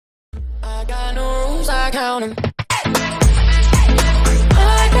moves, I count 'em.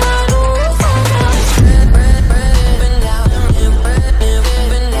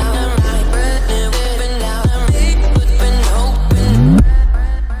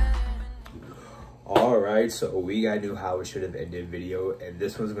 Alright, so we got a new how it should have ended video, and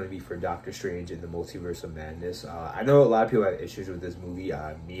this one's going to be for Doctor Strange in the Multiverse of Madness. I know a lot of people have issues with this movie,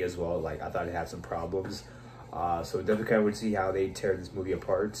 me as well. Like, I thought it had some problems. So definitely kind of would see how they tear this movie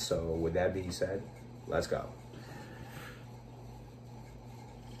apart. So with that being said, let's go.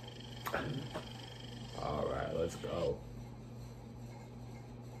 Alright, let's go.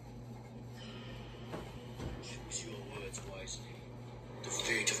 Choose your words wisely. The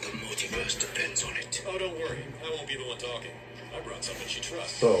fate of the multiverse depends on it. Oh, don't worry. I won't be the one talking. I brought someone she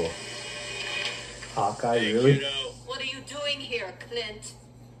trusts. So, Hawkeye, Hey, really? kiddo. What are you doing here, Clint?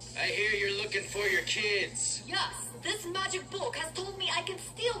 I hear you're looking for your kids. Yes, this magic book has told me I can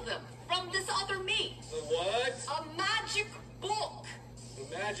steal them from this other me. The what? A magic book.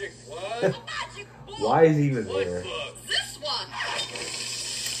 The magic what? A magic book. Why is he even What there? book? This one.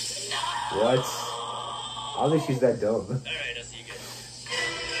 What? I don't think she's that dumb. Alright, I'll see you guys.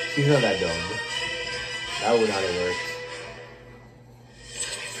 She's not that dumb. That would not have worked.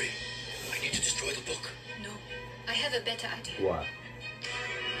 Set me free. I need to destroy the book. No, I have a better idea. What?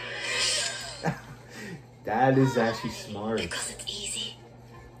 That is actually smart. Because it's easy.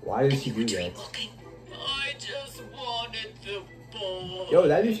 Why did she do that? Dreamwalking. I just wanted the book. Yo,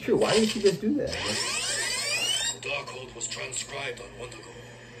 that is true. Why did she just do that? The Darkhold was transcribed on Wondergo.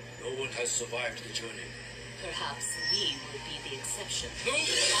 No one has survived the journey. Perhaps we will be the exception.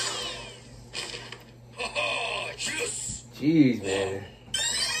 Ha ha! Yes! Jeez, man.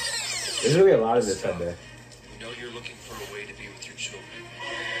 There's gonna be a lot of this, I bet. We know you're looking for a way to be with your children.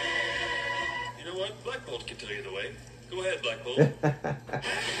 You know what? Black Bolt can tell you the way. Go ahead, Black Bolt. Real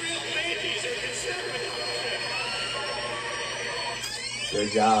babies are concerned.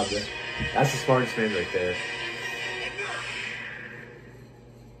 Good job. That's the smartest man right there.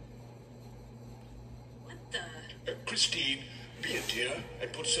 What the? Christine, be a dear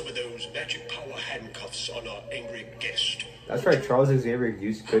and put some of those magic power handcuffs on our angry guest. That's right. Charles Xavier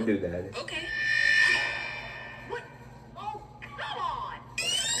could do that. Okay. What? Oh, come on!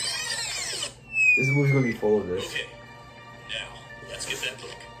 This movie's gonna be full of this. Okay. Now, let's get that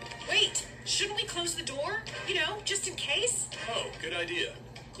book. Wait, shouldn't we close the door? You know, just in case? Oh, good idea.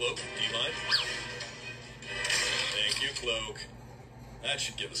 Cloak, do you mind? Thank you, Cloak. That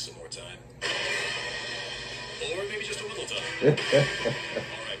should give us some more time. Or maybe just a little time. Alright,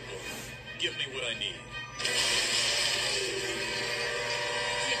 Cloak. Give me what I need.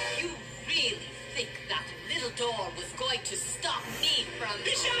 Did you really think that little door was going to stop me from...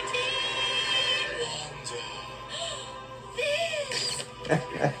 This!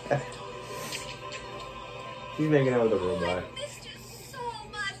 He's making out with a robot. I missed you so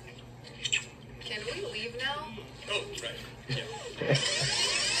much. Can we leave now? Oh, right. Yeah.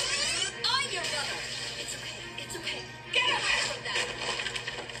 I'm your brother. It's okay. It's okay. Get away from that.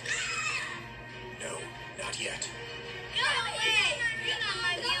 No, not yet. Get away. You're not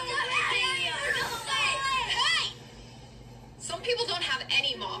my Hey! Some people don't have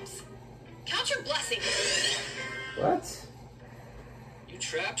any moms. Count your blessings. What? You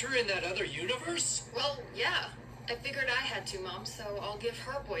trapped her in that other universe? Well, yeah. I figured I had two moms, so I'll give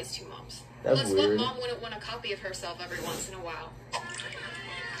her boys two moms. That's Unless weird. one mom wouldn't want a copy of herself every once in a while.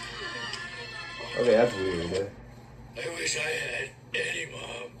 Okay, that's weird. I wish I had any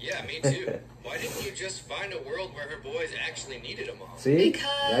mom. Yeah, me too. Why didn't you just find a world where her boys actually needed a mom? See?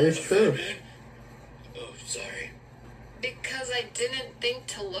 Because- That is true. Oh, sorry. Because I didn't think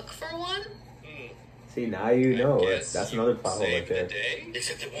to look for one? See, now you know. I guess That's you another plot hole right saved the there. day.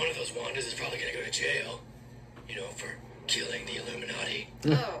 Except that one of those Wandas is probably gonna go to jail. You know, for killing the Illuminati.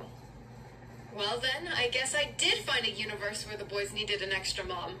 Oh. Well then, I guess I did find a universe where the boys needed an extra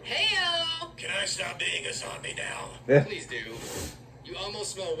mom. Heyo! Can I stop being a zombie now? Please do. You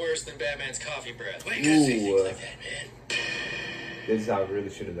almost smell worse than Batman's coffee breath. Why you gotta say Ooh, things like that, man? This is how it really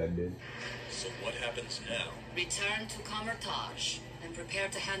should have ended. So what happens now? Return to Comertage and prepare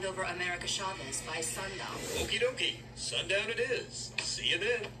to hand over America Chavez by sundown. Okie dokie. Sundown it is. See you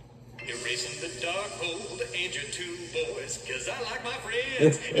then. Erasing the Darkhold and your two boys, cause I like my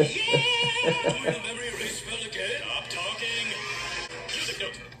friends. Yeah! Doing the memory erase spell again? Stop talking. Music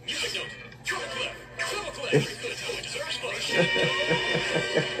note. Music note. Treble clef. Treble clef. Pretty good. How I deserve much.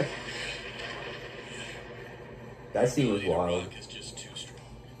 That scene was Ability to wild. rock is just too strong.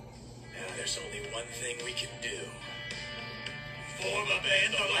 Now there's only one thing we can do. Form a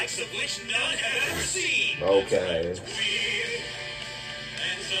band the likes of which none have ever seen. Okay. Weird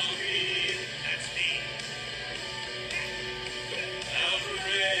and zombie. That's me.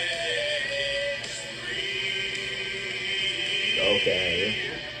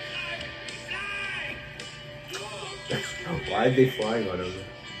 Why are they flying on him?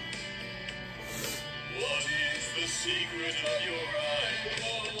 What is the secret of your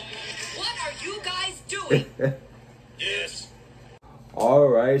eyeball? What are you guys doing? Yes.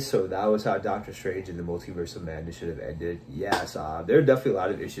 Alright, so that was how Doctor Strange in the Multiverse of Madness should have ended. Yes, there are definitely a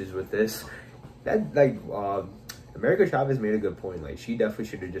lot of issues with this. That, like, America Chavez made a good point. Like, she definitely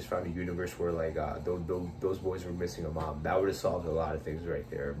should have just found a universe where, like, those boys were missing a mom. That would have solved a lot of things right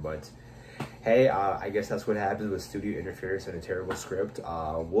there. But, hey, I guess that's what happens with studio interference and a terrible script.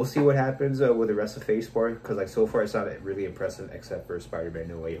 We'll see what happens with the rest of Phase 4, because, like, so far it's not really impressive except for Spider-Man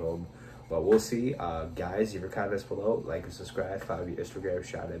No Way Home. But we'll see. Guys, leave your comments below. Like and subscribe. Follow me on Instagram.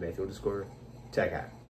 Shout out at Matthew_TechHack.